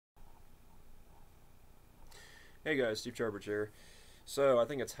Hey guys, Steve Charbridge here. So I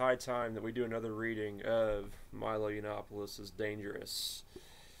think it's high time that we do another reading of Milo Yiannopoulos' Dangerous.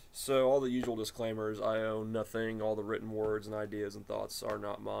 So all the usual disclaimers, I own nothing, all the written words and ideas and thoughts are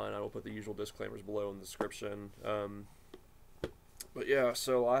not mine. I will put the usual disclaimers below in the description. But yeah,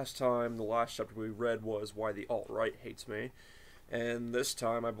 so last time, the last chapter we read was Why the Alt-Right Hates Me. And this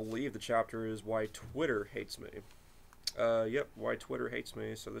time, I believe the chapter is Why Twitter Hates Me. Yep, Why Twitter Hates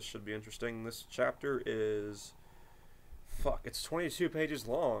Me, so this should be interesting. This chapter is... Fuck, it's 22 pages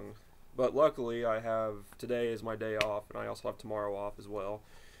long. But luckily, I have... Today is my day off, and I also have tomorrow off as well.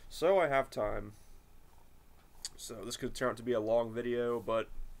 So I have time. So this could turn out to be a long video, but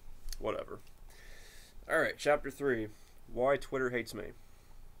whatever. Alright, Chapter 3. Why Twitter Hates Me.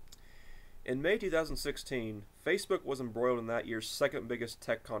 In May 2016, Facebook was embroiled in that year's second biggest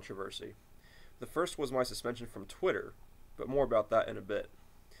tech controversy. The first was my suspension from Twitter, but more about that in a bit.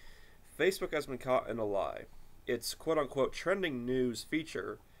 Facebook has been caught in a lie. Its quote-unquote trending news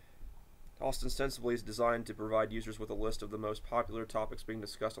feature, ostensibly is designed to provide users with a list of the most popular topics being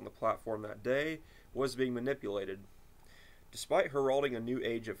discussed on the platform that day, was being manipulated. Despite heralding a new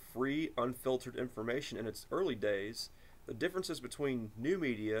age of free, unfiltered information in its early days, the differences between new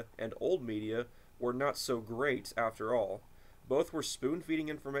media and old media were not so great after all. Both were spoon-feeding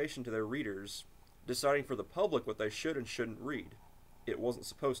information to their readers, deciding for the public what they should and shouldn't read. It wasn't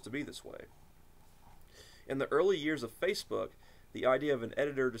supposed to be this way. In the early years of Facebook, the idea of an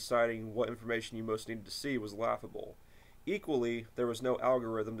editor deciding what information you most needed to see was laughable. Equally, there was no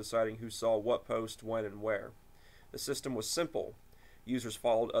algorithm deciding who saw what post, when, and where. The system was simple. Users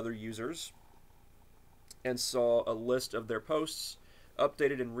followed other users and saw a list of their posts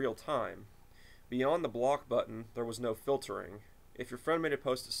updated in real time. Beyond the block button, there was no filtering. If your friend made a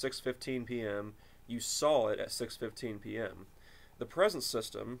post at 6:15 p.m., you saw it at 6:15 p.m. The present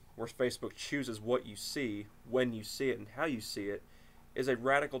system, where Facebook chooses what you see, when you see it, and how you see it, is a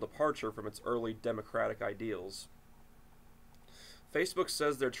radical departure from its early democratic ideals. Facebook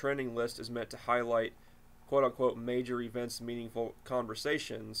says their trending list is meant to highlight quote-unquote major events, meaningful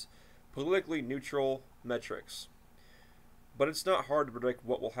conversations, politically neutral metrics. But it's not hard to predict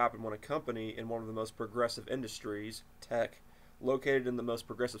what will happen when a company in one of the most progressive industries, tech, located in the most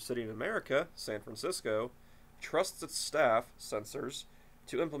progressive city in America, San Francisco, trusts its staff, censors,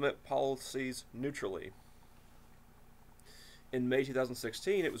 to implement policies neutrally. In May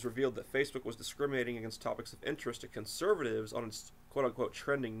 2016, it was revealed that Facebook was discriminating against topics of interest to conservatives on its quote-unquote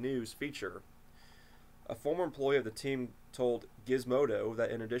trending news feature. A former employee of the team told Gizmodo that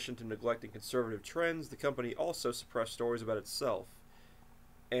in addition to neglecting conservative trends, the company also suppressed stories about itself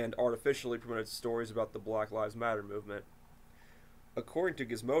and artificially promoted stories about the Black Lives Matter movement. According to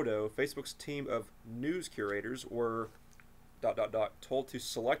Gizmodo, Facebook's team of news curators were told to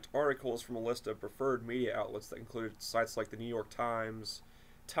select articles from a list of preferred media outlets that included sites like the New York Times,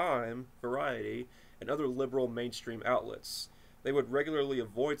 Time, Variety, and other liberal mainstream outlets. They would regularly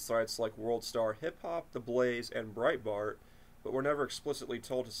avoid sites like World Star Hip Hop, The Blaze, and Breitbart, but were never explicitly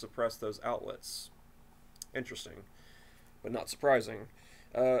told to suppress those outlets. Interesting, but not surprising.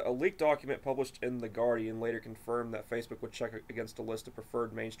 A leaked document published in The Guardian later confirmed that Facebook would check against a list of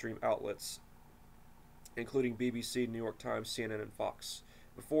preferred mainstream outlets, including BBC, New York Times, CNN, and Fox,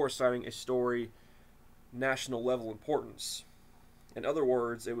 before assigning a story national level importance. In other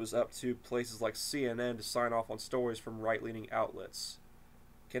words, it was up to places like CNN to sign off on stories from right-leaning outlets.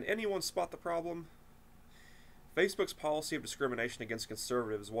 Can anyone spot the problem? Facebook's policy of discrimination against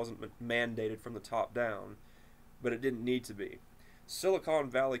conservatives wasn't mandated from the top down, but it didn't need to be. Silicon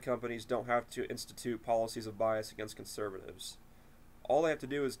Valley companies don't have to institute policies of bias against conservatives. All they have to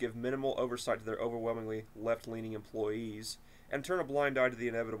do is give minimal oversight to their overwhelmingly left-leaning employees and turn a blind eye to the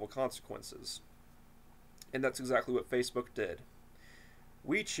inevitable consequences. And that's exactly what Facebook did.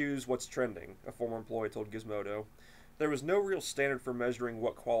 We choose what's trending, a former employee told Gizmodo. There was no real standard for measuring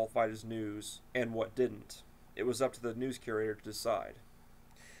what qualified as news and what didn't. It was up to the news curator to decide.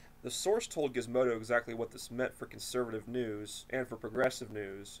 The source told Gizmodo exactly what this meant for conservative news and for progressive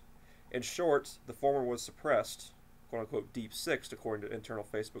news. In short, the former was suppressed, quote-unquote deep-sixed according to internal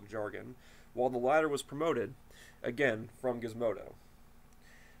Facebook jargon, while the latter was promoted, again from Gizmodo.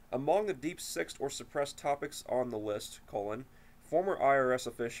 Among the deep-sixed or suppressed topics on the list, former IRS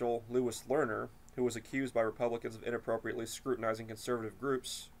official Louis Lerner, who was accused by Republicans of inappropriately scrutinizing conservative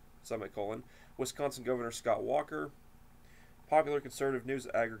groups, Wisconsin Governor Scott Walker, popular conservative news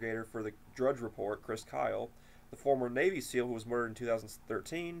aggregator for the Drudge Report, Chris Kyle, the former Navy SEAL who was murdered in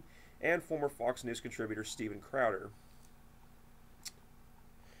 2013, and former Fox News contributor Steven Crowder.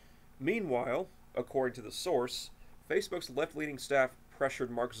 Meanwhile, according to the source, Facebook's left-leaning staff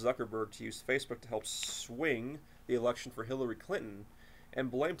pressured Mark Zuckerberg to use Facebook to help swing the election for Hillary Clinton, and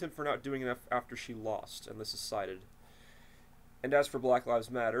blamed him for not doing enough after she lost, and this is cited. And as for Black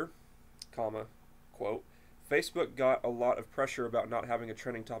Lives Matter, comma, quote, Facebook got a lot of pressure about not having a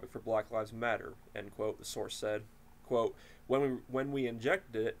trending topic for Black Lives Matter, end quote, the source said. Quote, when we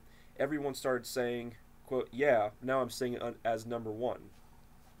injected it, everyone started saying, quote, yeah, now I'm seeing it as number one,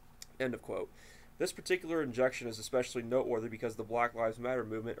 end of quote. This particular injection is especially noteworthy because the Black Lives Matter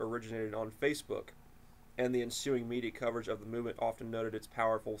movement originated on Facebook, and the ensuing media coverage of the movement often noted its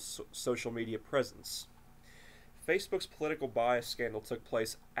powerful social media presence. Facebook's political bias scandal took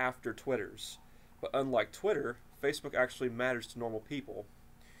place after Twitter's, but unlike Twitter, Facebook actually matters to normal people.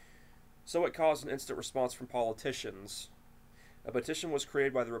 So it caused an instant response from politicians. A petition was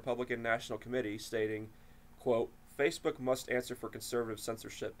created by the Republican National Committee stating, quote, Facebook must answer for conservative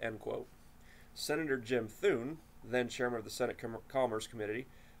censorship, end quote. Senator Jim Thune, then chairman of the Senate Commerce Committee,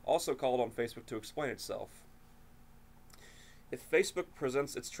 also called on Facebook to explain itself. If Facebook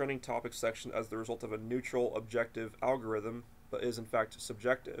presents its trending topics section as the result of a neutral, objective algorithm, but is in fact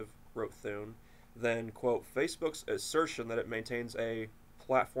subjective, wrote Thune, then, quote, Facebook's assertion that it maintains a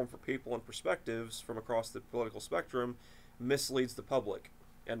platform for people and perspectives from across the political spectrum misleads the public,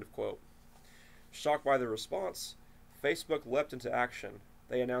 end of quote. Shocked by the response, Facebook leapt into action.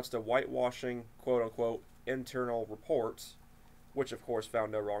 They announced a whitewashing, quote-unquote, internal report, which of course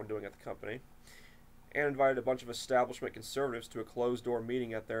found no wrongdoing at the company, and invited a bunch of establishment conservatives to a closed-door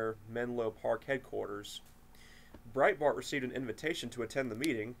meeting at their Menlo Park headquarters. Breitbart received an invitation to attend the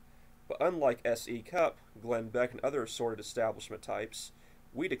meeting, but unlike S.E. Cupp, Glenn Beck, and other assorted establishment types,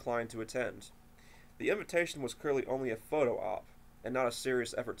 we declined to attend. The invitation was clearly only a photo op, and not a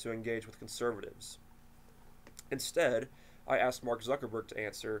serious effort to engage with conservatives. Instead, I asked Mark Zuckerberg to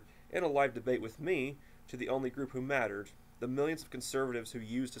answer, in a live debate with me, to the only group who mattered, the millions of conservatives who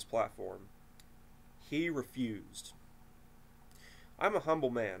used his platform. He refused. I'm a humble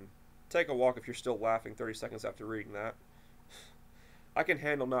man. Take a walk if you're still laughing 30 seconds after reading that. I can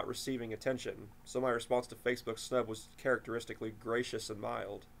handle not receiving attention, so my response to Facebook's snub was characteristically gracious and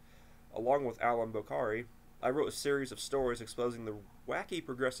mild. Along with Alan Bokhari, I wrote a series of stories exposing the wacky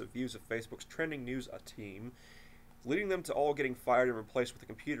progressive views of Facebook's trending news team, leading them to all getting fired and replaced with a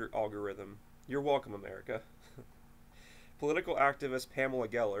computer algorithm. You're welcome, America. Political activist Pamela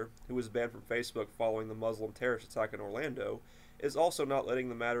Geller, who was banned from Facebook following the Muslim terrorist attack in Orlando, is also not letting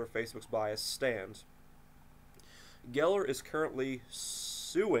the matter of Facebook's bias stand. Geller is currently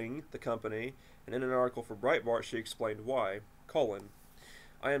suing the company, and in an article for Breitbart she explained why.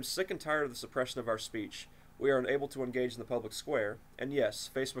 I am sick and tired of the suppression of our speech. We are unable to engage in the public square, and yes,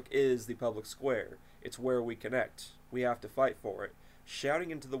 Facebook is the public square. It's where we connect. We have to fight for it.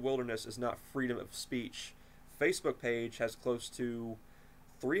 Shouting into the wilderness is not freedom of speech. Facebook page has close to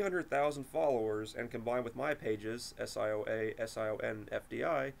 300,000 followers, and combined with my pages, SIOA, SION,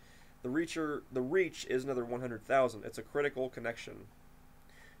 FDI, the reach is another 100,000. It's a critical connection.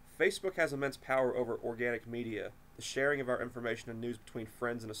 Facebook has immense power over organic media, the sharing of our information and news between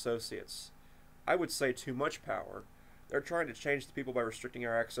friends and associates. I would say too much power. They're trying to change the people by restricting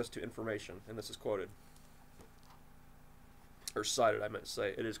our access to information, and this is quoted. Or cited, I meant to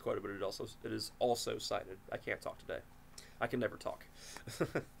say. It is quoted, but it is also cited. I can't talk today. I can never talk.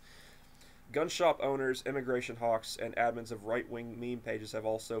 Gun shop owners, immigration hawks, and admins of right-wing meme pages have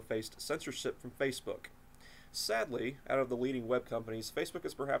also faced censorship from Facebook. Sadly, out of the leading web companies, Facebook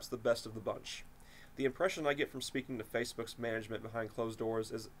is perhaps the best of the bunch. The impression I get from speaking to Facebook's management behind closed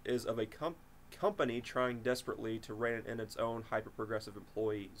doors is of a company trying desperately to rein in its own hyper-progressive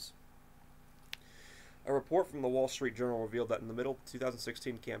employees. A report from the Wall Street Journal revealed that in the middle of the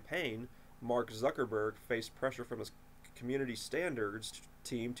 2016 campaign, Mark Zuckerberg faced pressure from his community standards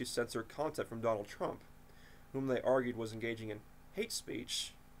team to censor content from Donald Trump, whom they argued was engaging in hate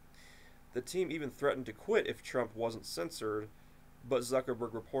speech. The team even threatened to quit if Trump wasn't censored, but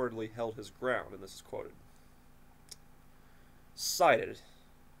Zuckerberg reportedly held his ground, and this is quoted. Cited.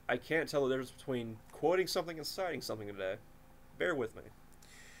 I can't tell the difference between quoting something and citing something today. Bear with me.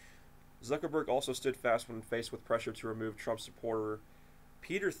 Zuckerberg also stood fast when faced with pressure to remove Trump supporter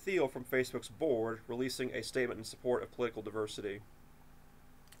Peter Thiel from Facebook's board, releasing a statement in support of political diversity.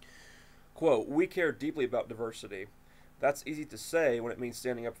 Quote, "We care deeply about diversity. That's easy to say when it means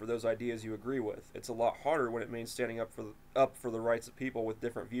standing up for those ideas you agree with. It's a lot harder when it means standing up for the rights of people with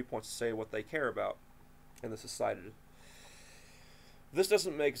different viewpoints to say what they care about." And this is cited. This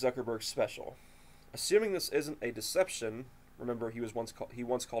doesn't make Zuckerberg special. Assuming this isn't a deception, remember he once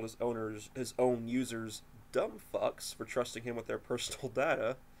called his own users dumb fucks for trusting him with their personal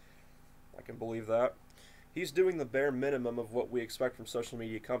data. I can believe that. He's doing the bare minimum of what we expect from social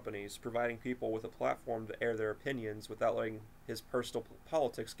media companies, providing people with a platform to air their opinions without letting his personal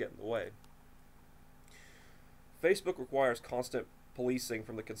politics get in the way. Facebook requires constant policing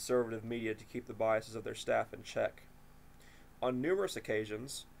from the conservative media to keep the biases of their staff in check. On numerous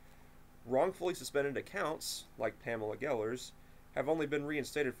occasions, wrongfully suspended accounts, like Pamela Geller's, have only been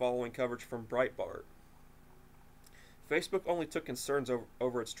reinstated following coverage from Breitbart. Facebook only took concerns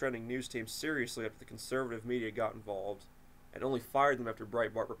over its trending news team seriously after the conservative media got involved, and only fired them after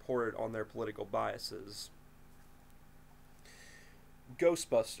Breitbart reported on their political biases.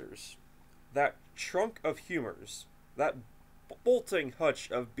 Ghostbusters. That trunk of humors. That bolting hutch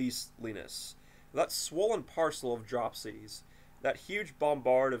of beastliness. That swollen parcel of dropsies. That huge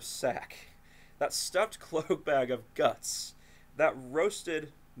bombard of sack. That stuffed cloak bag of guts. That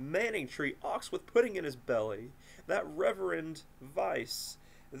roasted Manning tree ox with pudding in his belly. That reverend vice.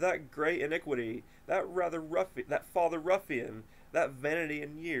 That great iniquity. That that father ruffian. That vanity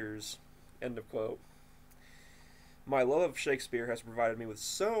in years. End of quote. My love of Shakespeare has provided me with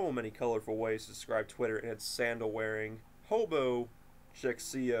so many colorful ways to describe Twitter and its sandal-wearing, hobo chick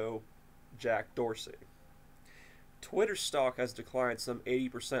CEO, Jack Dorsey. Twitter stock has declined some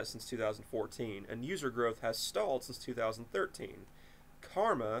 80% since 2014, and user growth has stalled since 2013.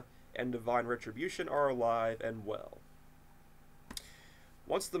 Karma and divine retribution are alive and well.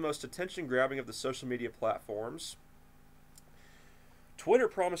 Once the most attention-grabbing of the social media platforms, Twitter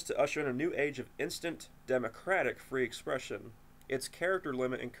promised to usher in a new age of instant, democratic free expression. Its character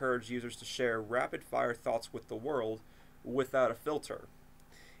limit encouraged users to share rapid-fire thoughts with the world without a filter.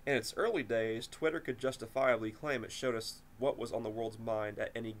 In its early days, Twitter could justifiably claim it showed us what was on the world's mind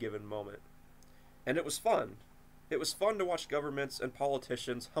at any given moment. And it was fun. It was fun to watch governments and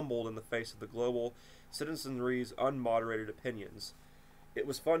politicians humbled in the face of the global citizenry's unmoderated opinions. It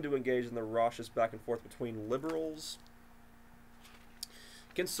was fun to engage in the raucous back and forth between liberals,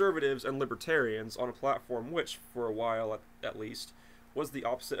 conservatives, and libertarians on a platform which, for a while at least, was the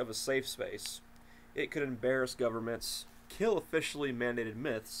opposite of a safe space. It could embarrass governments, kill officially mandated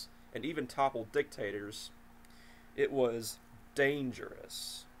myths, and even topple dictators. It was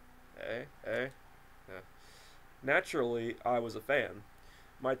dangerous. Yeah. Naturally, I was a fan.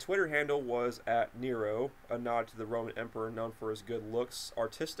 My Twitter handle was @Nero, a nod to the Roman emperor known for his good looks,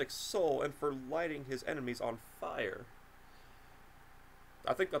 artistic soul, and for lighting his enemies on fire.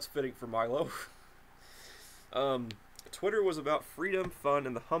 I think that's fitting for Milo. Twitter was about freedom, fun,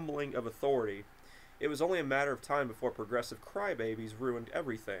 and the humbling of authority. It was only a matter of time before progressive crybabies ruined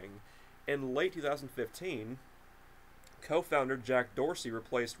everything. In late 2015, co-founder Jack Dorsey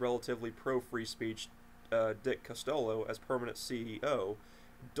replaced relatively pro-free speech Dick Costolo as permanent CEO.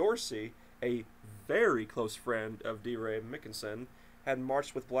 Dorsey, a very close friend of D. Ray Mickelson, had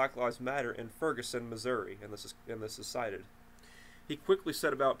marched with Black Lives Matter in Ferguson, Missouri, and this is cited. He quickly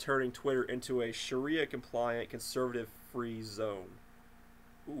set about turning Twitter into a Sharia-compliant, conservative-free zone.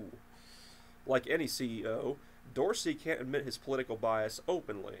 Ooh. Like any CEO, Dorsey can't admit his political bias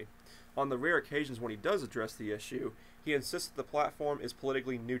openly. On the rare occasions when he does address the issue, he insists that the platform is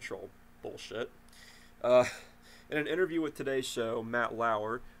politically neutral. Bullshit. In an interview with Today's Show, Matt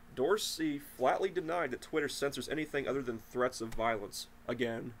Lauer, Dorsey flatly denied that Twitter censors anything other than threats of violence.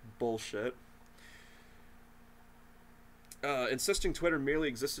 Again, bullshit. Insisting Twitter merely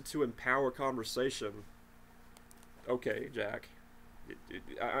existed to empower conversation. Okay, Jack.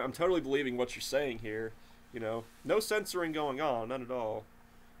 I'm totally believing what you're saying here. You know, no censoring going on, none at all.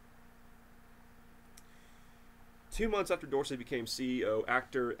 2 months after Dorsey became CEO,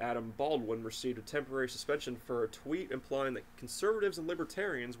 actor Adam Baldwin received a temporary suspension for a tweet implying that conservatives and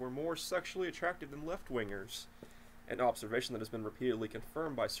libertarians were more sexually attractive than left-wingers, an observation that has been repeatedly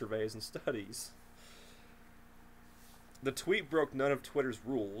confirmed by surveys and studies. The tweet broke none of Twitter's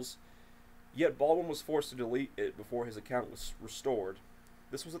rules, yet Baldwin was forced to delete it before his account was restored.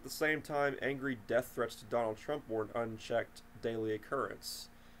 This was at the same time angry death threats to Donald Trump were an unchecked daily occurrence.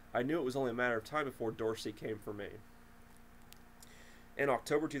 I knew it was only a matter of time before Dorsey came for me. In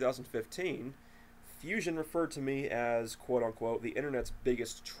October 2015, Fusion referred to me as, quote-unquote, the internet's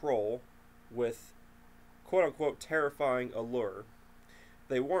biggest troll with, quote-unquote, terrifying allure.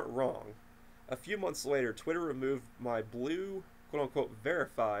 They weren't wrong. A few months later, Twitter removed my blue, quote-unquote,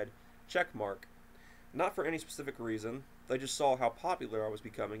 verified checkmark. Not for any specific reason. They just saw how popular I was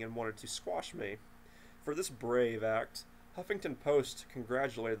becoming and wanted to squash me. For this brave act, Huffington Post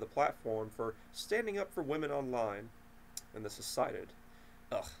congratulated the platform for standing up for women online, and this is cited.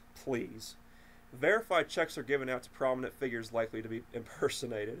 Ugh, please. Verified checks are given out to prominent figures likely to be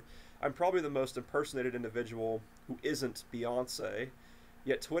impersonated. I'm probably the most impersonated individual who isn't Beyonce,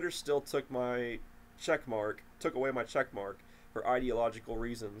 yet Twitter still took my took away my checkmark for ideological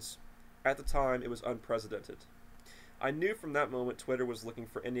reasons. At the time, it was unprecedented. I knew from that moment Twitter was looking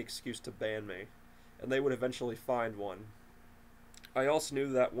for any excuse to ban me, and they would eventually find one. I also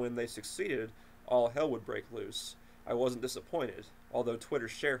knew that when they succeeded, all hell would break loose. I wasn't disappointed, although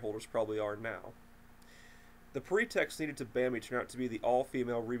Twitter's shareholders probably are now. The pretext needed to ban me turned out to be the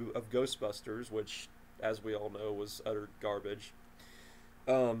all-female reboot of Ghostbusters, which, as we all know, was utter garbage.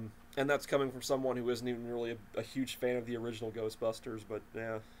 And that's coming from someone who isn't even really a huge fan of the original Ghostbusters, but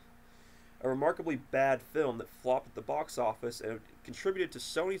yeah. A remarkably bad film that flopped at the box office and contributed to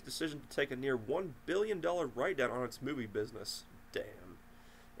Sony's decision to take a near $1 billion write-down on its movie business. Damn.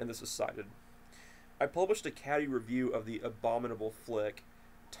 And this is cited. I published a catty review of the abominable flick,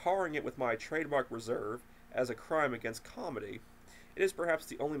 tarring it with my trademark reserve as a crime against comedy. It is perhaps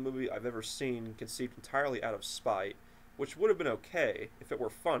the only movie I've ever seen conceived entirely out of spite, which would have been okay if it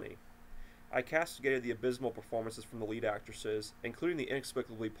were funny. I castigated the abysmal performances from the lead actresses, including the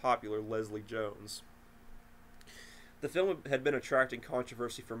inexplicably popular Leslie Jones. The film had been attracting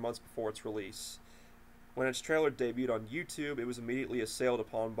controversy for months before its release. When its trailer debuted on YouTube, it was immediately assailed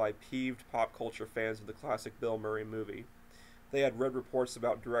upon by peeved pop culture fans of the classic Bill Murray movie. They had read reports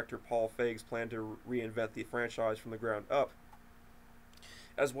about director Paul Feig's plan to reinvent the franchise from the ground up,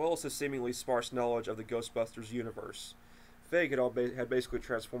 as well as his seemingly sparse knowledge of the Ghostbusters universe. Feig had basically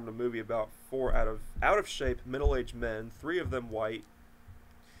transformed a movie about 4 out-of-shape middle-aged men, 3 of them white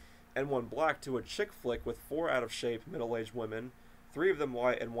and 1 black, to a chick flick with 4 out-of-shape middle-aged women, 3 of them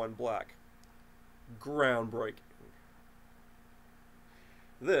white and 1 black. Groundbreaking.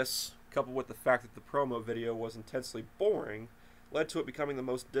 This, coupled with the fact that the promo video was intensely boring, led to it becoming the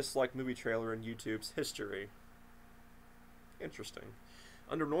most disliked movie trailer in YouTube's history. Interesting.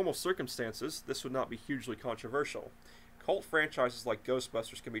 Under normal circumstances, this would not be hugely controversial. Cult franchises like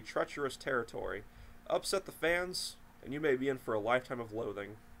Ghostbusters can be treacherous territory. Upset the fans, and you may be in for a lifetime of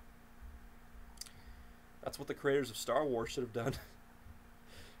loathing. That's what the creators of Star Wars should have done.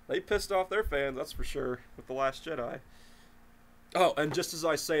 They pissed off their fans, that's for sure, with The Last Jedi. Oh, and just as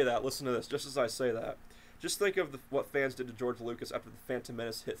I say that, listen to this, just as I say that, just think of what fans did to George Lucas after The Phantom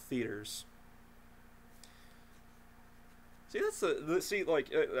Menace hit theaters. See,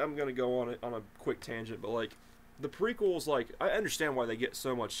 I'm gonna go on a quick tangent, but like, the prequels, like, I understand why they get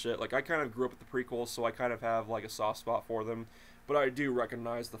so much shit. Like, I kind of grew up with the prequels, so I kind of have, like, a soft spot for them. But I do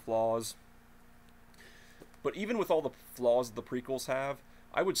recognize the flaws. But even with all the flaws the prequels have,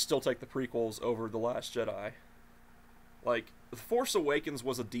 I would still take the prequels over The Last Jedi. Like, The Force Awakens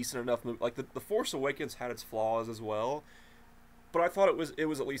was a decent enough movie. Like, The Force Awakens had its flaws as well. But I thought it was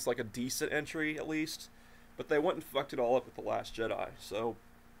at least, like, a decent entry, at least. But they went and fucked it all up with The Last Jedi. So,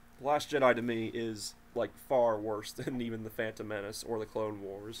 The Last Jedi, to me, is like far worse than even the Phantom Menace or the Clone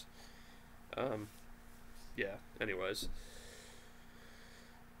Wars. Yeah, anyways.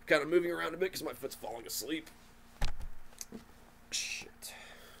 Kind of moving around a bit because my foot's falling asleep. Shit.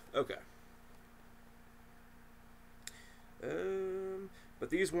 Okay. But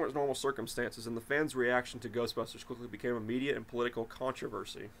these weren't normal circumstances, and the fans' reaction to Ghostbusters quickly became a media and political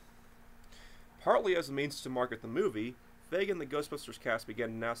controversy. Partly as a means to market the movie, Feig and the Ghostbusters cast began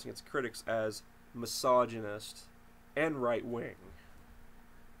announcing its critics as misogynist and right-wing.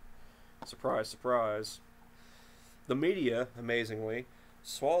 Surprise, surprise. The media, amazingly,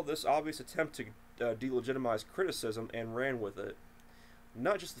 swallowed this obvious attempt to delegitimize criticism and ran with it.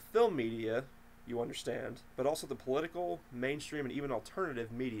 Not just the film media, you understand, but also the political, mainstream, and even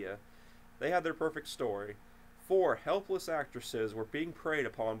alternative media. They had their perfect story. 4 helpless actresses were being preyed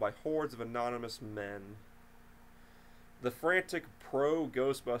upon by hordes of anonymous men. The frantic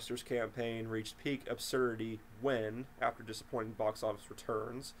pro-Ghostbusters campaign reached peak absurdity when, after disappointing box office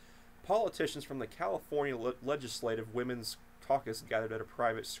returns, politicians from the California Legislative Women's Caucus gathered at a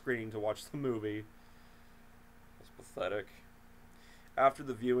private screening to watch the movie. That's pathetic. After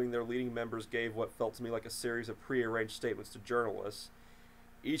the viewing, their leading members gave what felt to me like a series of prearranged statements to journalists,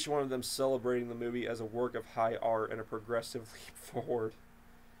 each one of them celebrating the movie as a work of high art and a progressive leap forward.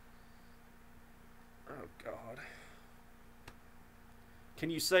 Oh, God. Can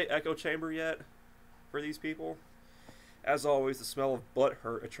you say echo chamber yet for these people? As always, the smell of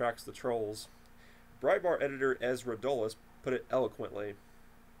butthurt attracts the trolls. Breitbart editor Ezra Dulles put it eloquently.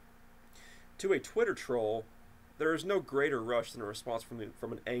 To a Twitter troll, there is no greater rush than a response from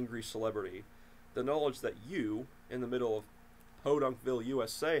an angry celebrity. The knowledge that you, in the middle of Podunkville,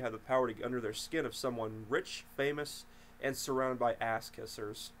 USA, have the power to get under their skin of someone rich, famous, and surrounded by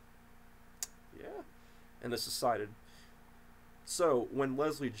ass-kissers. Yeah. And this is cited. So, when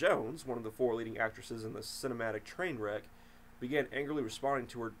Leslie Jones, one of the 4 leading actresses in the cinematic train wreck, began angrily responding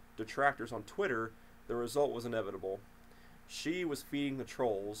to her detractors on Twitter, The result was inevitable. She was feeding the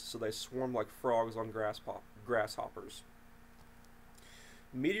trolls, so they swarmed like frogs on grasshoppers.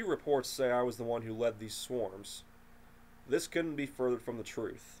 Media reports say I was the one who led these swarms. This couldn't be further from the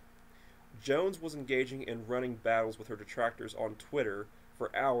truth. Jones was engaging in running battles with her detractors on Twitter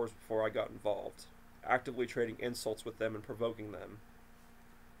for hours before I got involved, actively trading insults with them and provoking them.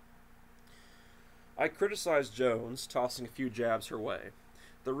 I criticized Jones, tossing a few jabs her way.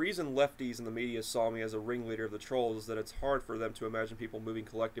 The reason lefties in the media saw me as a ringleader of the trolls is that it's hard for them to imagine people moving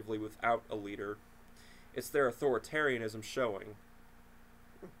collectively without a leader. It's their authoritarianism showing.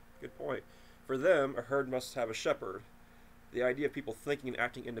 Good point. For them, a herd must have a shepherd. The idea of people thinking and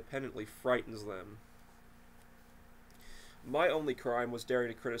acting independently frightens them. My only crime was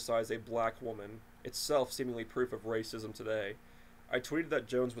daring to criticize a black woman, itself seemingly proof of racism today. I tweeted that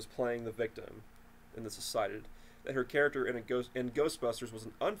Jones was playing the victim, and this is cited, that her character in Ghostbusters was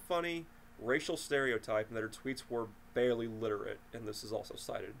an unfunny racial stereotype and that her tweets were barely literate, and this is also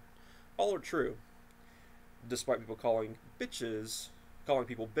cited. All are true. Despite people calling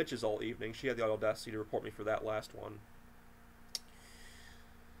people bitches all evening, she had the audacity to report me for that last one.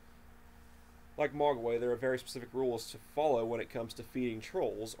 Like Mogwai, there are very specific rules to follow when it comes to feeding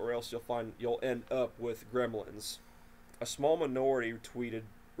trolls, or else you'll end up with gremlins. A small minority tweeted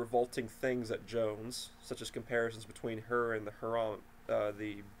revolting things at Jones, such as comparisons between her and the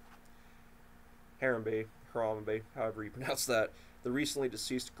Harambe, however you pronounce that, the recently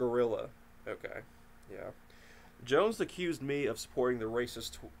deceased gorilla. Okay, yeah. Jones accused me of supporting the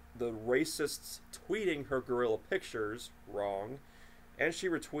racists tweeting her gorilla pictures, wrong, and she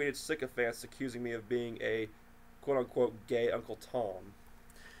retweeted sycophants accusing me of being a quote-unquote gay Uncle Tom.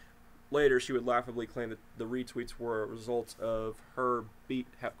 Later, she would laughably claim that the retweets were a result of her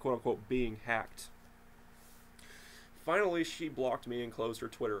quote-unquote being hacked. Finally, she blocked me and closed her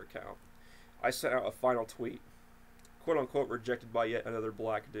Twitter account. I sent out a final tweet, quote-unquote rejected by yet another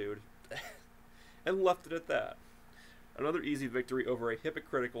black dude, and left it at that. Another easy victory over a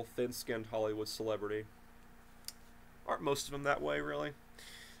hypocritical, thin-skinned Hollywood celebrity. Aren't most of them that way, really?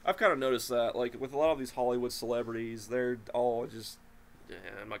 I've kind of noticed that, like, with a lot of these Hollywood celebrities, they're all just...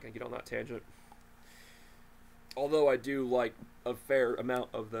 I'm not going to get on that tangent. Although I do like a fair amount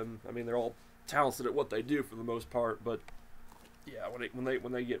of them. I mean, they're all talented at what they do for the most part, but yeah,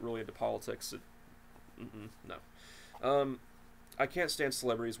 when they get really into politics, no. I can't stand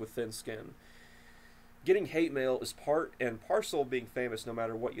celebrities with thin skin. Getting hate mail is part and parcel of being famous no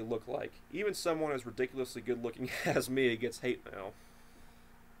matter what you look like. Even someone as ridiculously good looking as me gets hate mail.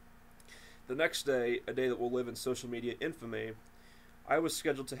 The next day, a day that will live in social media infamy, I was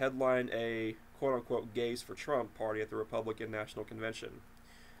scheduled to headline a quote-unquote gays for Trump party at the Republican National Convention.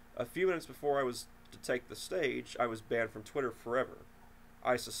 A few minutes before I was to take the stage, I was banned from Twitter forever.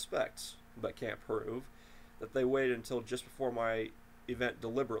 I suspect, but can't prove, that they waited until just before my event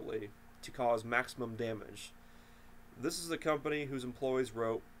deliberately to cause maximum damage. This is a company whose employees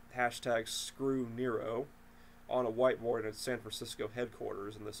wrote hashtag Screw Nero on a whiteboard in its San Francisco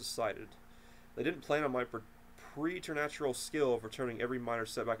headquarters, and this is cited. They didn't plan on my preternatural skill of turning every minor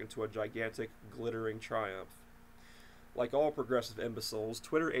setback into a gigantic, glittering triumph. Like all progressive imbeciles,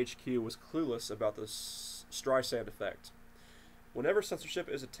 Twitter HQ was clueless about the Streisand effect. Whenever censorship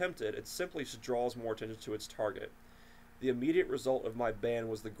is attempted, it simply just draws more attention to its target. The immediate result of my ban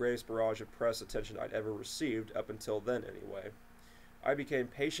was the greatest barrage of press attention I'd ever received, up until then anyway. I became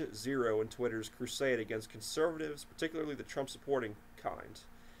patient zero in Twitter's crusade against conservatives, particularly the Trump-supporting kind.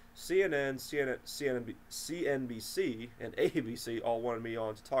 CNN, CNBC, and ABC all wanted me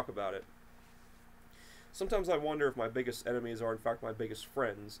on to talk about it. Sometimes I wonder if my biggest enemies are in fact my biggest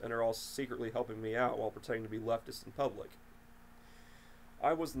friends, and are all secretly helping me out while pretending to be leftist in public.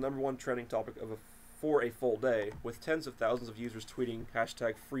 I was the #1 trending topic for a full day, with tens of thousands of users tweeting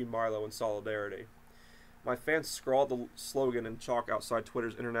hashtag Free Milo in solidarity. My fans scrawled the slogan in chalk outside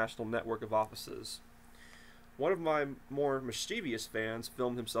Twitter's international network of offices. One of my more mischievous fans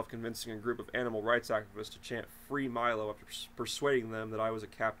filmed himself convincing a group of animal rights activists to chant Free Milo after persuading them that I was a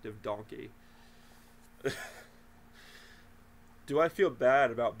captive donkey. Do I feel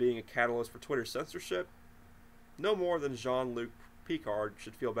bad about being a catalyst for Twitter censorship? No more than Jean-Luc Picard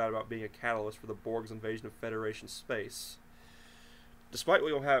should feel bad about being a catalyst for the Borg's invasion of Federation space. Despite what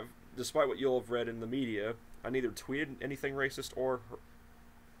you'll have read in the media, I neither tweeted anything racist or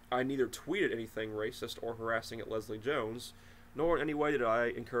harassing at Leslie Jones, nor in any way did I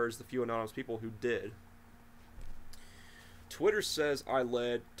encourage the few anonymous people who did. Twitter says I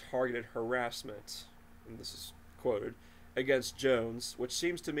led targeted harassment, and this is quoted, against Jones, which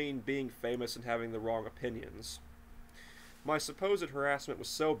seems to mean being famous and having the wrong opinions. My supposed harassment was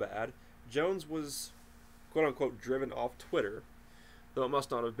so bad, Jones was quote-unquote driven off Twitter, though it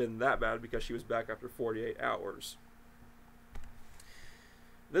must not have been that bad because she was back after 48 hours.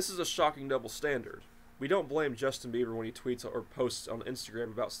 This is a shocking double standard. We don't blame Justin Bieber when he tweets or posts on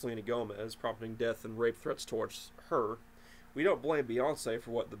Instagram about Selena Gomez, prompting death and rape threats towards her. We don't blame Beyonce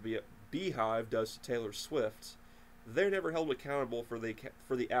for what the Beehive does to Taylor Swift. They're never held accountable for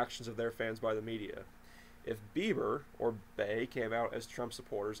the actions of their fans by the media. If Bieber or Bey came out as Trump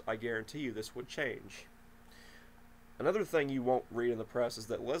supporters, I guarantee you this would change. Another thing you won't read in the press is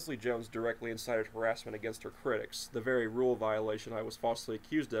that Leslie Jones directly incited harassment against her critics, the very rule violation I was falsely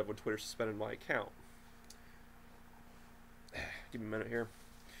accused of when Twitter suspended my account. Give me a minute here.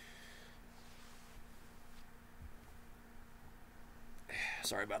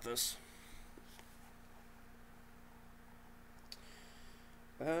 Sorry about this.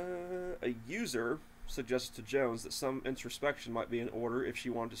 A user suggested to Jones that some introspection might be in order if she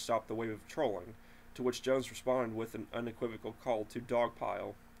wanted to stop the wave of trolling, to which Jones responded with an unequivocal call to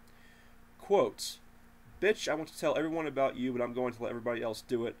dogpile. Quote, "Bitch, I want to tell everyone about you, but I'm going to let everybody else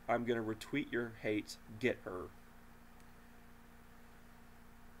do it. I'm going to retweet your hate. Get her."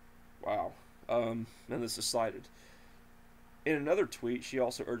 Wow. And this is cited. In another tweet, she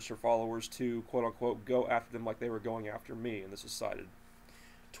also urged her followers to, quote-unquote, go after them like they were going after me, and this is cited.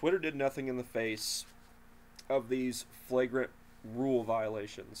 Twitter did nothing in the face of these flagrant rule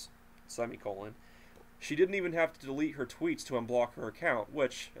violations, semicolon. She didn't even have to delete her tweets to unblock her account,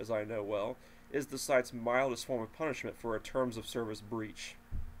 which, as I know well, is the site's mildest form of punishment for a terms of service breach.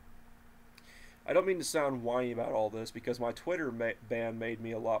 I don't mean to sound whiny about all this, because my Twitter ban made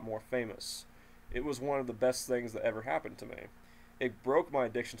me a lot more famous. It was one of the best things that ever happened to me. It broke my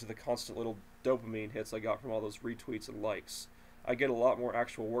addiction to the constant little dopamine hits I got from all those retweets and likes. I get a lot more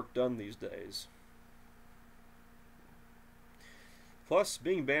actual work done these days. Plus,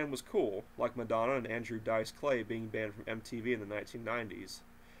 being banned was cool, like Madonna and Andrew Dice Clay being banned from MTV in the 1990s.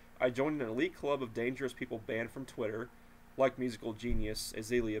 I joined an elite club of dangerous people banned from Twitter, like musical genius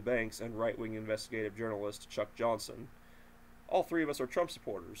Azealia Banks and right-wing investigative journalist Chuck Johnson. All three of us are Trump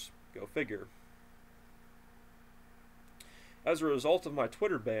supporters. Go figure. As a result of my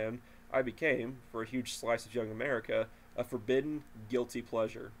Twitter ban, I became, for a huge slice of young America, a forbidden, guilty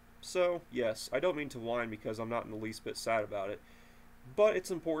pleasure. So, yes, I don't mean to whine because I'm not in the least bit sad about it, but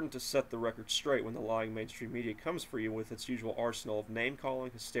it's important to set the record straight when the lying mainstream media comes for you with its usual arsenal of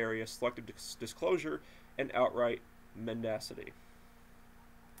name-calling, hysteria, selective disclosure, and outright mendacity.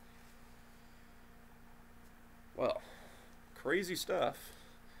 Well, crazy stuff.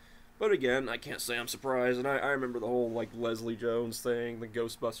 But again, I can't say I'm surprised, and I remember the whole, like, Leslie Jones thing, the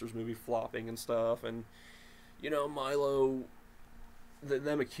Ghostbusters movie flopping and stuff, and, you know, Milo,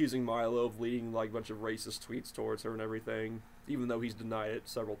 them accusing Milo of leading, like, a bunch of racist tweets towards her and everything, even though he's denied it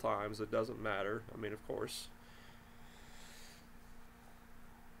several times. It doesn't matter. I mean, of course.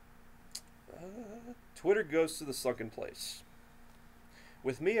 Twitter goes to the sunken place.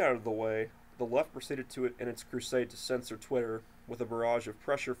 With me out of the way, the left proceeded to it in its crusade to censor Twitter with a barrage of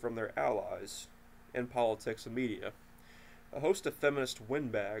pressure from their allies in politics and media. A host of feminist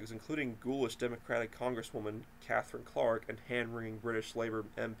windbags, including ghoulish Democratic Congresswoman Catherine Clark and hand-wringing British Labour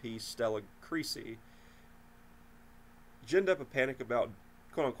MP Stella Creasy, ginned up a panic about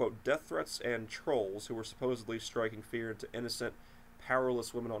quote-unquote death threats and trolls who were supposedly striking fear into innocent,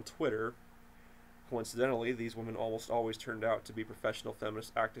 powerless women on Twitter. Coincidentally, these women almost always turned out to be professional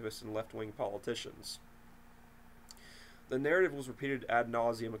feminist activists and left-wing politicians. The narrative was repeated ad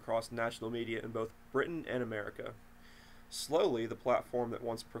nauseum across national media in both Britain and America. Slowly, the platform that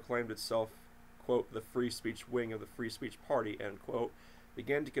once proclaimed itself, quote, the free speech wing of the free speech party, end quote,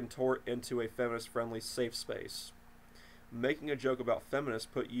 began to contort into a feminist-friendly safe space. Making a joke about feminists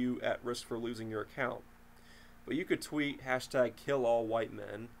put you at risk for losing your account. But you could tweet hashtag kill all white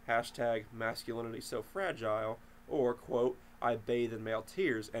men, hashtag masculinity so fragile, or, quote, I bathe in male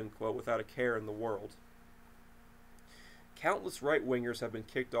tears, end quote, without a care in the world. Countless right-wingers have been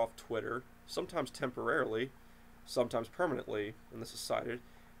kicked off Twitter, sometimes temporarily, sometimes permanently, and this is cited,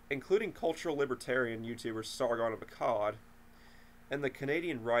 including cultural libertarian YouTuber Sargon of Akkad, and the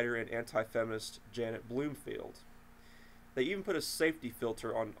Canadian writer and anti-feminist Janet Bloomfield. They even put a safety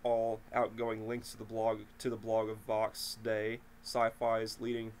filter on all outgoing links to the blog of Vox Day, Sci-Fi's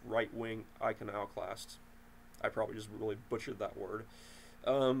leading right-wing iconoclast. I probably just really butchered that word.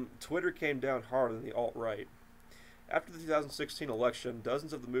 Twitter came down hard on the alt-right. After the 2016 election,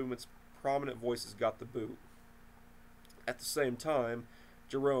 dozens of the movement's prominent voices got the boot. At the same time,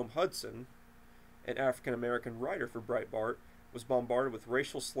 Jerome Hudson, an African-American writer for Breitbart, was bombarded with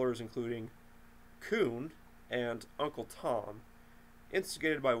racial slurs including coon and Uncle Tom,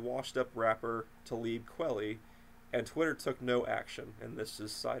 instigated by washed-up rapper Talib Kweli, and Twitter took no action, and this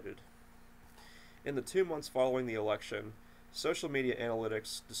is cited. In the 2 months following the election, social media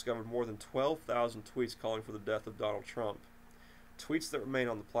analytics discovered more than 12,000 tweets calling for the death of Donald Trump. Tweets that remain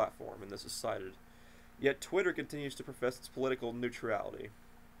on the platform, and this is cited. Yet Twitter continues to profess its political neutrality.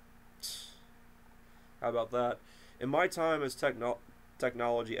 How about that? In my time as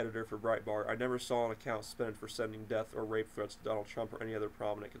technology editor for Breitbart, I never saw an account suspended for sending death or rape threats to Donald Trump or any other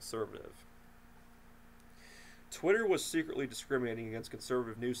prominent conservative. Twitter was secretly discriminating against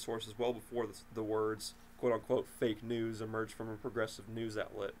conservative news sources well before the words, quote-unquote, fake news emerged from a progressive news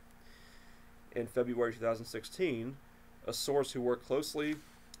outlet. In February 2016, a source who worked closely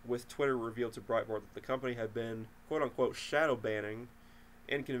with Twitter revealed to Breitbart that the company had been, quote-unquote, shadow banning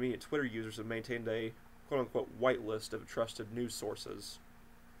inconvenient Twitter users and maintained a, quote-unquote, whitelist of trusted news sources.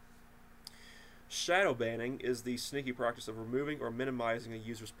 Shadow banning is the sneaky practice of removing or minimizing a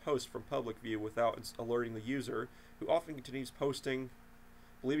user's post from public view without alerting the user, who often continues posting,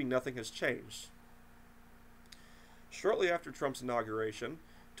 believing nothing has changed. Shortly after Trump's inauguration,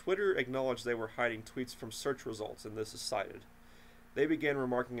 Twitter acknowledged they were hiding tweets from search results, and this is cited. They began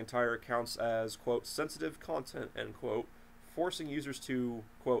remarking entire accounts as, quote, sensitive content, end quote, forcing users to,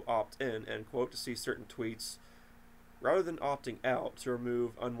 quote, opt in, end quote, to see certain tweets, rather than opting out to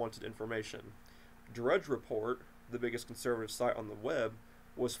remove unwanted information. Drudge Report, the biggest conservative site on the web,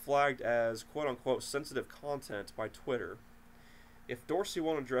 was flagged as, quote-unquote, sensitive content by Twitter. If Dorsey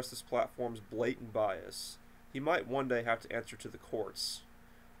won't address this platform's blatant bias, he might one day have to answer to the courts.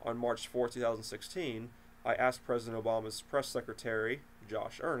 On March 4, 2016, I asked President Obama's press secretary,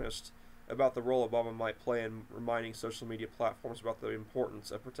 Josh Earnest, about the role Obama might play in reminding social media platforms about the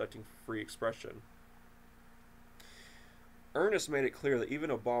importance of protecting free expression. Ernest made it clear that even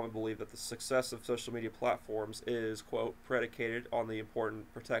Obama believed that the success of social media platforms is, quote, predicated on the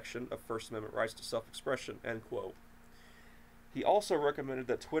important protection of First Amendment rights to self-expression, end quote. He also recommended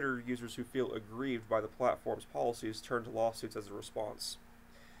that Twitter users who feel aggrieved by the platform's policies turn to lawsuits as a response.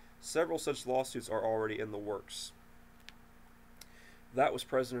 Several such lawsuits are already in the works. That was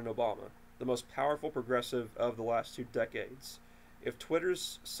President Obama, the most powerful progressive of the last 2 decades. If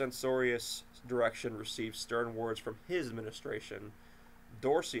Twitter's censorious direction receives stern words from his administration,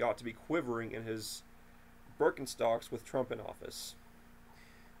 Dorsey ought to be quivering in his Birkenstocks with Trump in office.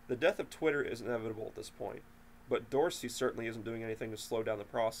 The death of Twitter is inevitable at this point, but Dorsey certainly isn't doing anything to slow down the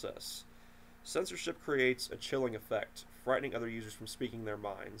process. Censorship creates a chilling effect, frightening other users from speaking their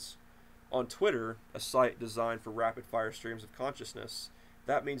minds. On Twitter, a site designed for rapid-fire streams of consciousness,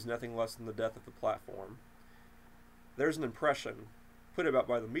 that means nothing less than the death of the platform. There's an impression, put about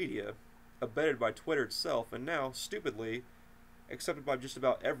by the media, abetted by Twitter itself, and now, stupidly, accepted by just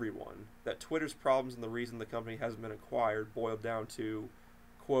about everyone, that Twitter's problems and the reason the company hasn't been acquired boiled down to,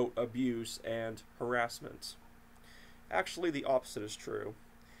 quote, abuse and harassment. Actually, the opposite is true.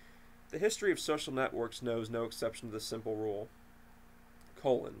 The history of social networks knows no exception to this simple rule.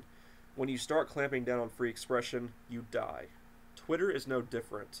 When you start clamping down on free expression, you die. Twitter is no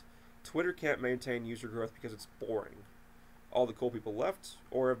different. Twitter can't maintain user growth because it's boring. All the cool people left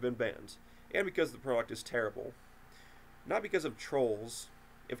or have been banned, and because the product is terrible. Not because of trolls.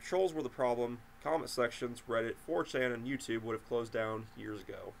 If trolls were the problem, comment sections, Reddit, 4chan, and YouTube would have closed down years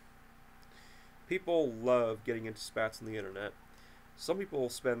ago. People love getting into spats on the internet. Some people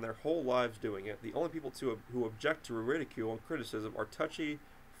spend their whole lives doing it. The only people who object to ridicule and criticism are touchy,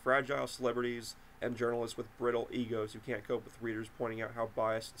 fragile celebrities and journalists with brittle egos who can't cope with readers pointing out how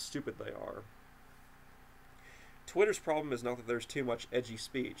biased and stupid they are. Twitter's problem is not that there's too much edgy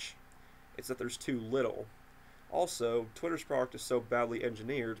speech. It's that there's too little. Also, Twitter's product is so badly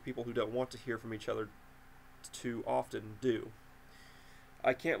engineered, people who don't want to hear from each other too often do.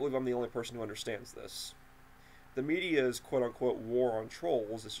 I can't believe I'm the only person who understands this. The media's quote-unquote war on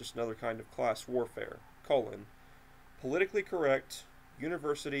trolls is just another kind of class warfare. Politically correct,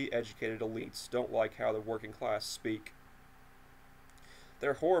 university-educated elites don't like how the working class speak.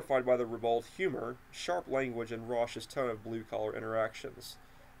 They're horrified by the ribald humor, sharp language, and raucous tone of blue-collar interactions,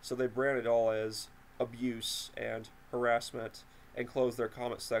 so they brand it all as abuse and harassment and close their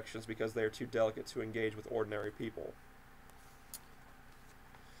comment sections because they are too delicate to engage with ordinary people.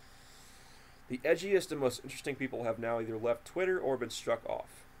 The edgiest and most interesting people have now either left Twitter or been struck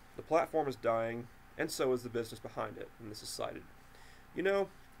off. The platform is dying, and so is the business behind it, and this is cited. You know,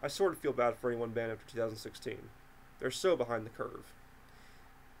 I sort of feel bad for anyone banned after 2016. They're so behind the curve.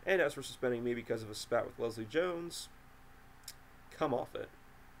 And as for suspending me because of a spat with Leslie Jones, come off it.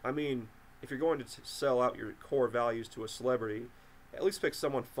 I mean, if you're going to sell out your core values to a celebrity, at least pick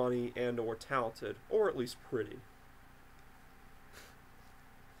someone funny and or talented, or at least pretty.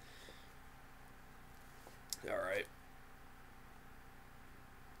 All right.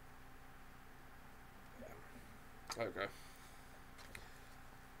 Okay.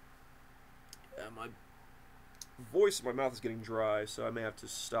 My voice in my mouth is getting dry, so I may have to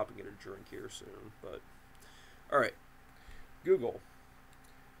stop and get a drink here soon. But all right. Google.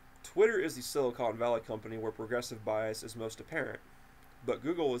 Twitter is the Silicon Valley company where progressive bias is most apparent, but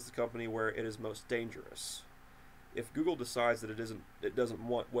Google is the company where it is most dangerous. If Google decides that it doesn't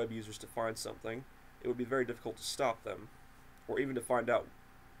want web users to find something, it would be very difficult to stop them, or even to find out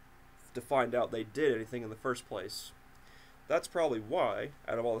they did anything in the first place. That's probably why,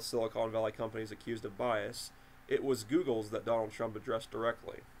 out of all the Silicon Valley companies accused of bias, it was Google's that Donald Trump addressed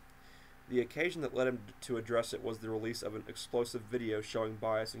directly. The occasion that led him to address it was the release of an explosive video showing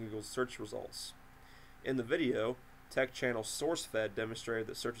bias in Google's search results. In the video, tech channel SourceFed demonstrated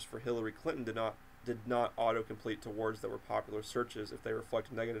that searches for Hillary Clinton did not autocomplete to words that were popular searches if they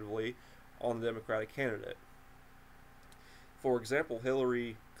reflected negatively on the Democratic candidate. For example,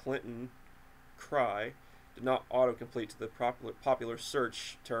 Hillary Clinton cry did not autocomplete to the popular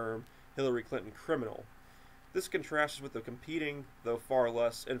search term Hillary Clinton criminal. This contrasts with the competing, though far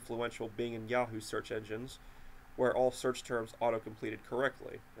less influential, Bing and Yahoo search engines, where all search terms autocompleted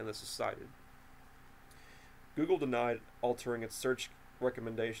correctly, and this is cited. Google denied altering its search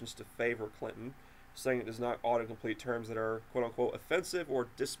recommendations to favor Clinton, saying it does not autocomplete terms that are quote-unquote offensive or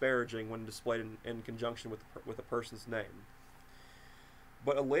disparaging when displayed in conjunction with a person's name.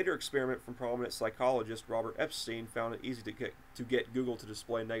 But a later experiment from prominent psychologist Robert Epstein found it easy to get Google to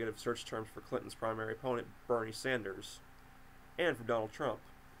display negative search terms for Clinton's primary opponent, Bernie Sanders, and for Donald Trump.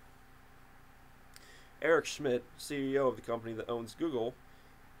 Eric Schmidt, CEO of the company that owns Google,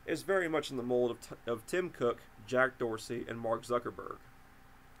 is very much in the mold of Tim Cook, Jack Dorsey, and Mark Zuckerberg.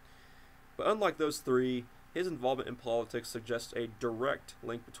 But unlike those three, his involvement in politics suggests a direct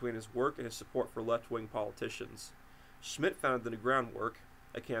link between his work and his support for left-wing politicians. Schmidt founded the Groundwork,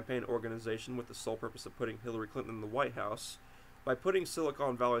 a campaign organization with the sole purpose of putting Hillary Clinton in the White House, by putting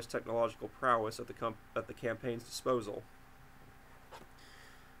Silicon Valley's technological prowess at the campaign's disposal.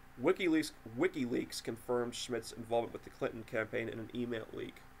 WikiLeaks confirmed Schmidt's involvement with the Clinton campaign in an email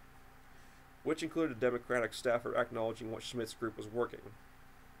leak, which included a Democratic staffer acknowledging what Schmidt's group was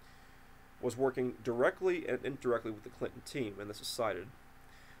working directly and indirectly with the Clinton team, and this is cited.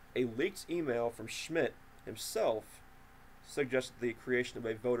 A leaked email from Schmidt himself suggested the creation of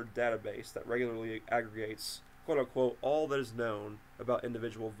a voter database that regularly aggregates, quote-unquote, all that is known about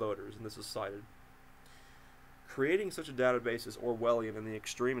individual voters, and this is cited. Creating such a database is Orwellian in the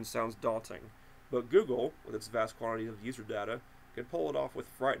extreme and sounds daunting, but Google, with its vast quantities of user data, can pull it off with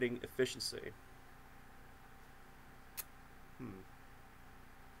frightening efficiency.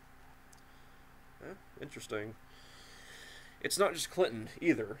 Interesting. It's not just Clinton,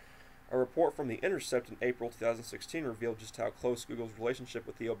 either. A report from The Intercept in April 2016 revealed just how close Google's relationship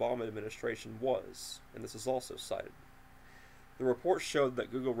with the Obama administration was, and this is also cited. The report showed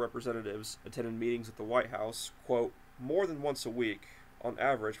that Google representatives attended meetings at the White House, quote, more than once a week, on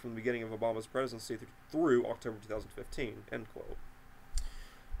average, from the beginning of Obama's presidency through October 2015, end quote.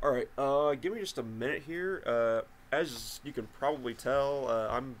 Alright, give me just a minute here. As you can probably tell,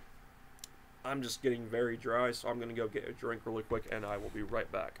 I'm just getting very dry, so I'm going to go get a drink really quick, and I will be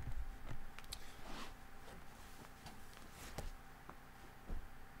right back.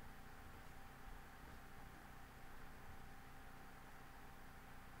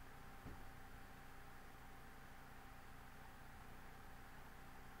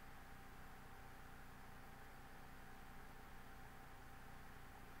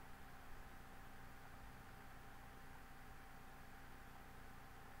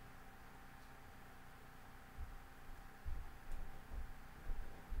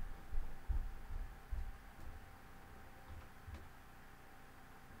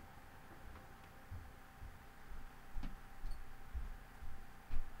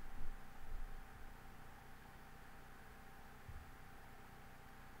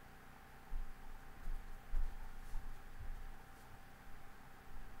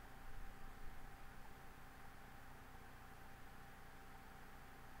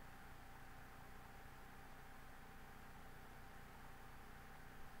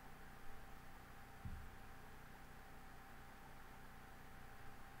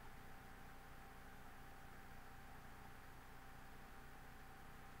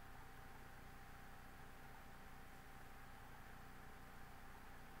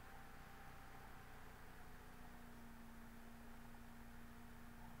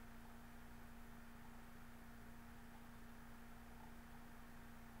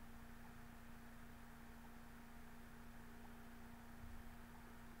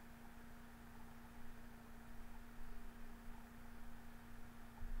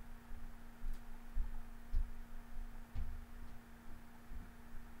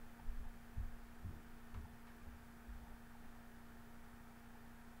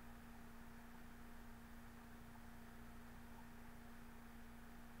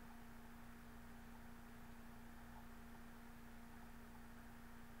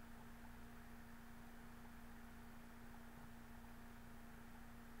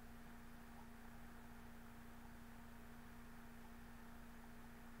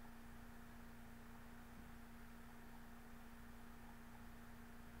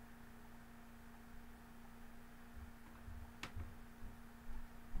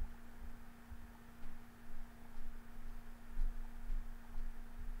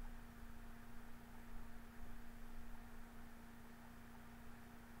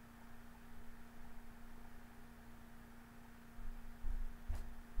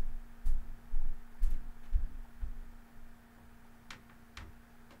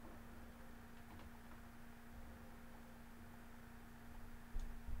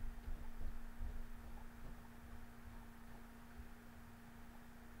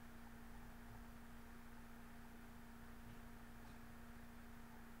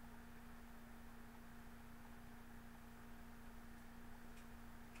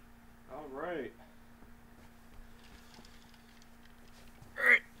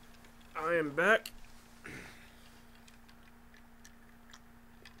 back.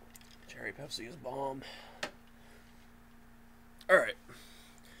 Cherry Pepsi is bomb. Alright.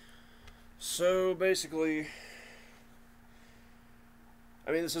 So, basically,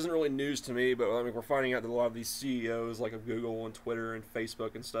 I mean, this isn't really news to me, but I mean, we're finding out that a lot of these CEOs, like of Google and Twitter and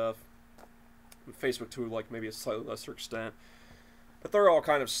Facebook and stuff, Facebook to like maybe a slightly lesser extent, but they're all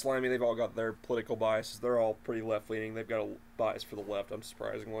kind of slimy. They've all got their political biases. They're all pretty left-leaning. They've got a bias for the left,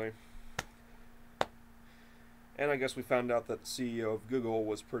 unsurprisingly. And I guess we found out that the CEO of Google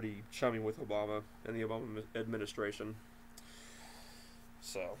was pretty chummy with Obama and the Obama administration.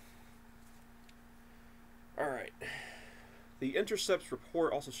 So, alright. The Intercept's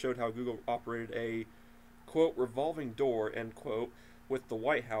report also showed how Google operated a, quote, revolving door, end quote, with the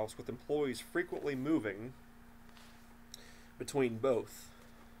White House, with employees frequently moving between both.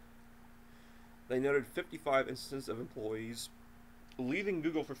 They noted 55 instances of employees leaving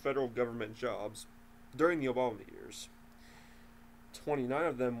Google for federal government jobs during the Obama years. 29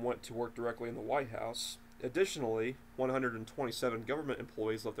 of them went to work directly in the White House. Additionally, 127 government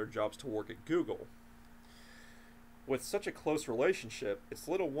employees left their jobs to work at Google. With such a close relationship, it's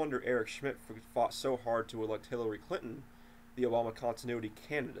little wonder Eric Schmidt fought so hard to elect Hillary Clinton, the Obama continuity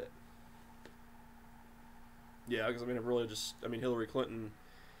candidate. Yeah, because I mean, Hillary Clinton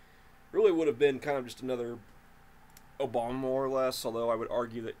really would have been kind of just another Obama, more or less, although I would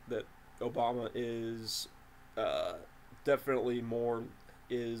argue that Obama is definitely more,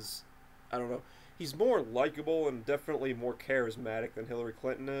 I don't know, he's more likable and definitely more charismatic than Hillary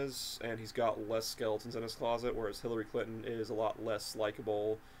Clinton is, and he's got less skeletons in his closet, whereas Hillary Clinton is a lot less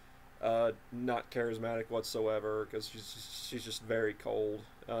likable, not charismatic whatsoever, because she's just very cold,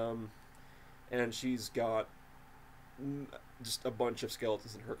 and she's got just a bunch of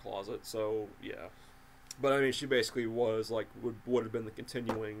skeletons in her closet, so yeah. But I mean, she basically was, like, would have been the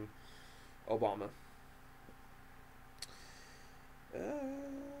continuing Obama.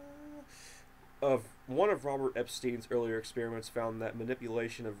 One of Robert Epstein's earlier experiments found that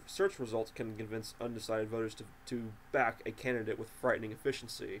manipulation of search results can convince undecided voters to back a candidate with frightening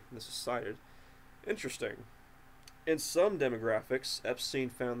efficiency. This is cited. Interesting. In some demographics, Epstein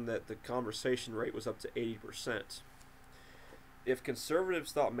found that the conversation rate was up to 80%. If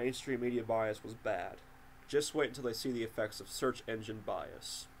conservatives thought mainstream media bias was bad, just wait until they see the effects of search engine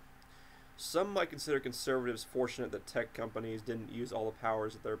bias. Some might consider conservatives fortunate that tech companies didn't use all the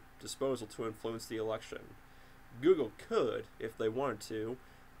powers at their disposal to influence the election. Google could, if they wanted to,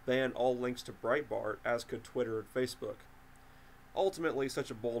 ban all links to Breitbart, as could Twitter and Facebook. Ultimately,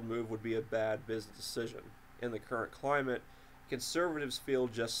 such a bold move would be a bad business decision. In the current climate, conservatives feel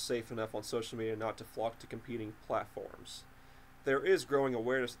just safe enough on social media not to flock to competing platforms. There is growing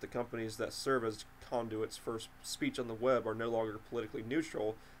awareness that the companies that serve as conduits for speech on the web are no longer politically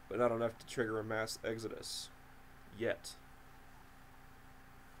neutral, but not enough to trigger a mass exodus. Yet.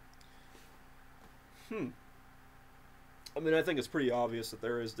 I mean, I think it's pretty obvious that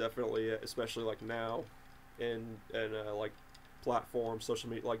there is definitely, especially like now, in like platforms, social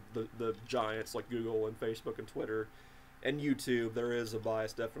media, like the giants like Google and Facebook and Twitter and YouTube, there is a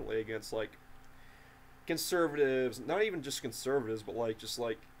bias definitely against like conservatives, not even just conservatives, but like just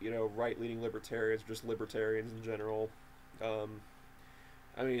like, you know, right-leaning libertarians, just libertarians in general.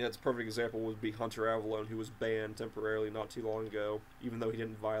 I mean, that's a perfect example would be Hunter Avallone, who was banned temporarily not too long ago, even though he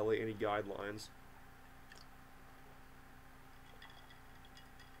didn't violate any guidelines.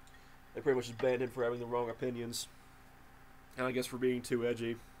 They pretty much just banned him for having the wrong opinions. And I guess for being too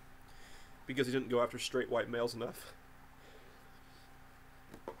edgy. Because he didn't go after straight white males enough.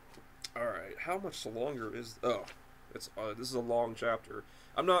 Alright, how much longer is... Oh, it's this is a long chapter.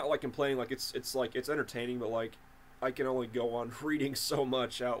 I'm not, like, complaining, like, it's entertaining, but, like, I can only go on reading so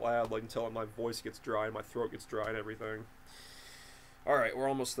much out loud, like, until my voice gets dry and my throat gets dry and everything. Alright, we're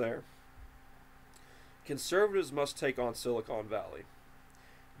almost there. Conservatives must take on Silicon Valley.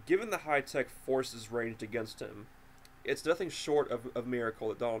 Given the high-tech forces ranged against him, it's nothing short of a miracle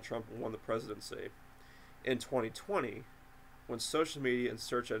that Donald Trump won the presidency. In 2020, when social media and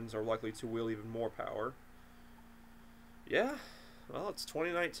search engines are likely to wield even more power. Yeah, well, it's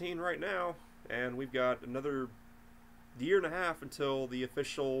 2019 right now, and we've got another year and a half until the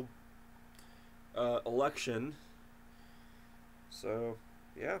official election. So,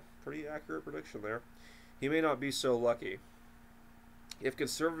 yeah, pretty accurate prediction there. He may not be so lucky. If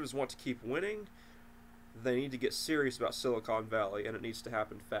conservatives want to keep winning, they need to get serious about Silicon Valley, and it needs to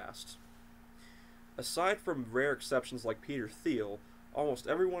happen fast. Aside from rare exceptions like Peter Thiel, almost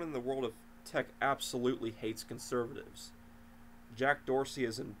everyone in the world of tech absolutely hates conservatives. Jack Dorsey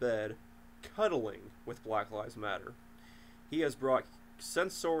is in bed, cuddling with Black Lives Matter. He has brought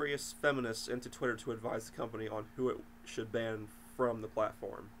censorious feminists into Twitter to advise the company on who it should ban from the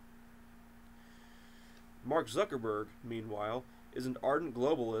platform. Mark Zuckerberg, meanwhile, is an ardent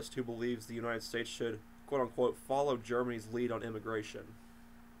globalist who believes the United States should, quote-unquote, follow Germany's lead on immigration.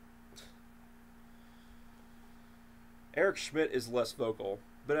 Eric Schmidt is less vocal,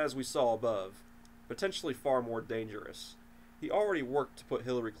 but as we saw above, potentially far more dangerous. He already worked to put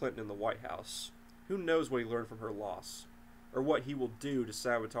Hillary Clinton in the White House. Who knows what he learned from her loss, or what he will do to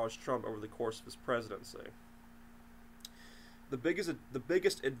sabotage Trump over the course of his presidency. The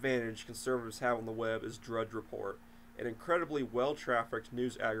biggest advantage conservatives have on the web is Drudge Report, an incredibly well-trafficked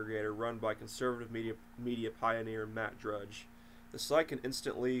news aggregator run by conservative media pioneer Matt Drudge. The site can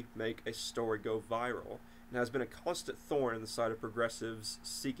instantly make a story go viral, and has been a constant thorn in the side of progressives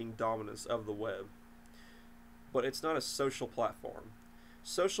seeking dominance of the web. But it's not a social platform.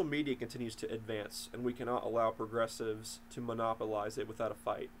 Social media continues to advance, and we cannot allow progressives to monopolize it without a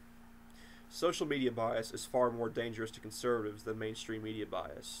fight. Social media bias is far more dangerous to conservatives than mainstream media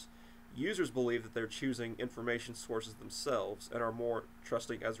bias. Users believe that they're choosing information sources themselves and are more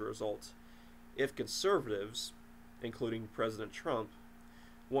trusting as a result. If conservatives, including President Trump,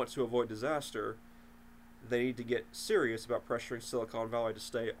 want to avoid disaster, they need to get serious about pressuring Silicon Valley to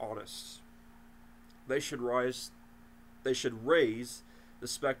stay honest. They should raise the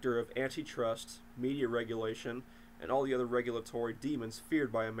specter of antitrust, media regulation, and all the other regulatory demons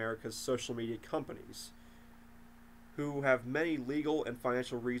feared by America's social media companies, who have many legal and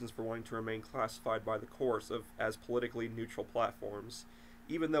financial reasons for wanting to remain classified by the courts as politically neutral platforms,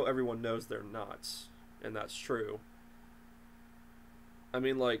 even though everyone knows they're not, and that's true. I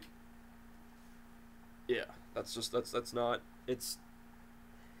mean, like, yeah, that's not, it's,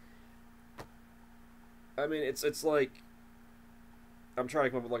 I mean, it's like, I'm trying to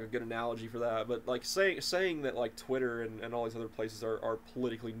come up with like a good analogy for that, but like saying that like Twitter and all these other places are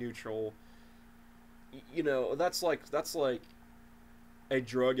politically neutral, you know, that's like a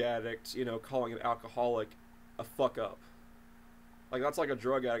drug addict, you know, calling an alcoholic a fuck up. Like that's like a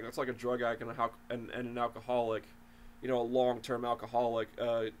drug addict. That's like a drug addict and an alcoholic, you know, a long-term alcoholic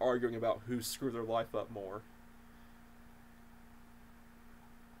arguing about who screwed their life up more.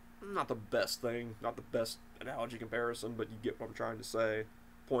 Not the best thing, not the best analogy comparison, but you get what I'm trying to say.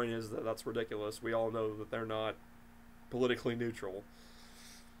 Point is that that's ridiculous. We all know that they're not politically neutral.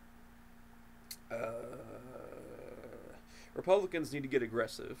 Republicans need to get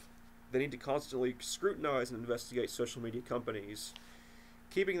aggressive. They need to constantly scrutinize and investigate social media companies,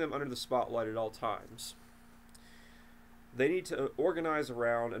 keeping them under the spotlight at all times. They need to organize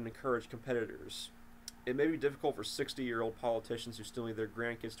around and encourage competitors. It may be difficult for 60-year-old politicians who still need their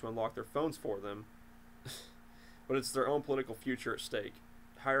grandkids to unlock their phones for them, but it's their own political future at stake.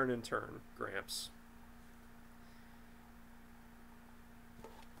 Hire an intern, Gramps.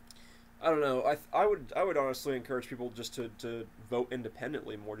 I don't know. I would honestly encourage people just to vote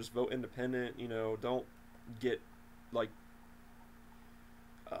independently more. Just vote independent. You know, don't get like.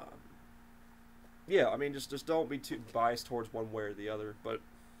 Yeah, I mean, just don't be too biased towards one way or the other. But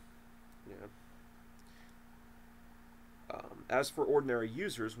yeah. As for ordinary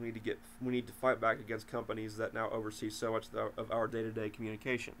users, we need to fight back against companies that now oversee so much of our day-to-day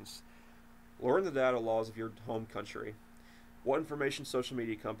communications. Learn the data laws of your home country. What information social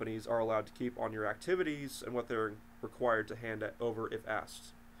media companies are allowed to keep on your activities and what they're required to hand over if asked.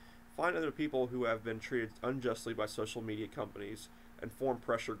 Find other people who have been treated unjustly by social media companies and form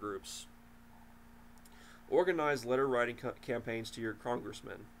pressure groups. Organize letter-writing campaigns to your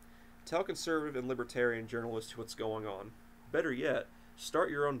congressmen. Tell conservative and libertarian journalists what's going on. Better yet,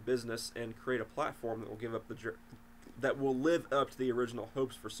 start your own business and create a platform that will live up to the original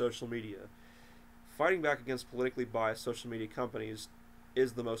hopes for social media. Fighting back against politically biased social media companies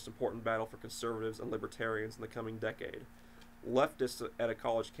is the most important battle for conservatives and libertarians in the coming decade. Leftists at a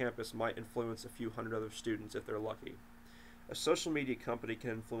college campus might influence a few hundred other students if they're lucky. A social media company can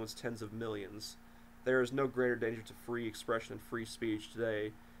influence tens of millions. There is no greater danger to free expression and free speech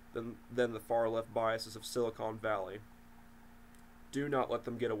today than the far-left biases of Silicon Valley. Do not let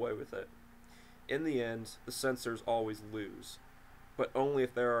them get away with it. In the end, the censors always lose, but only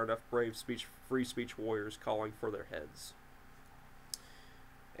if there are enough brave free speech warriors calling for their heads.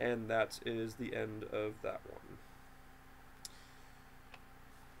 And that is the end of that one.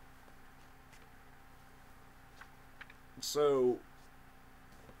 So,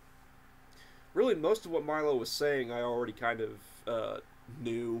 really, most of what Milo was saying I already kind of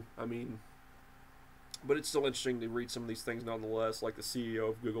knew. I mean, but it's still interesting to read some of these things nonetheless, like the CEO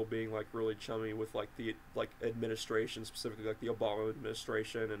of Google being like really chummy with like the administration, specifically like the Obama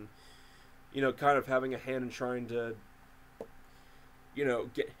administration, and you know, kind of having a hand in trying to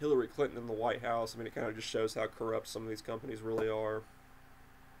get Hillary Clinton in the White House. I mean, it kind of just shows how corrupt some of these companies really are.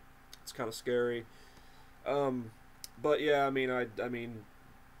 It's kind of scary. But yeah, I mean,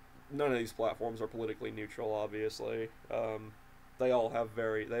 none of these platforms are politically neutral. Obviously, they all have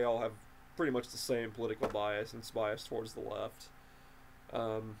pretty much the same political bias, and it's biased towards the left.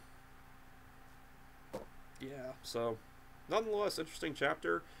 Um, yeah, so nonetheless, interesting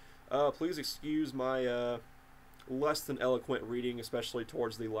chapter. Please excuse my less than eloquent reading, especially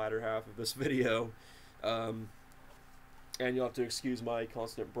towards the latter half of this video. Um, and you'll have to excuse my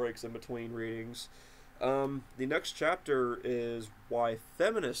constant breaks in between readings. The next chapter is Why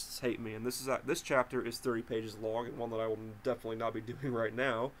Feminists Hate Me, and this chapter is 30 pages long, and one that I will definitely not be doing right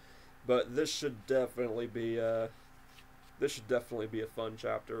now. But this should definitely be a fun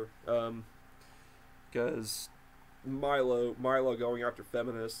chapter, because Milo going after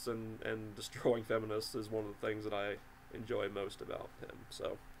feminists and destroying feminists is one of the things that I enjoy most about him.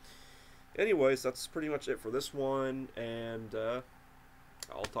 So, anyways, that's pretty much it for this one, and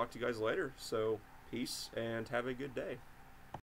I'll talk to you guys later. So, peace and have a good day.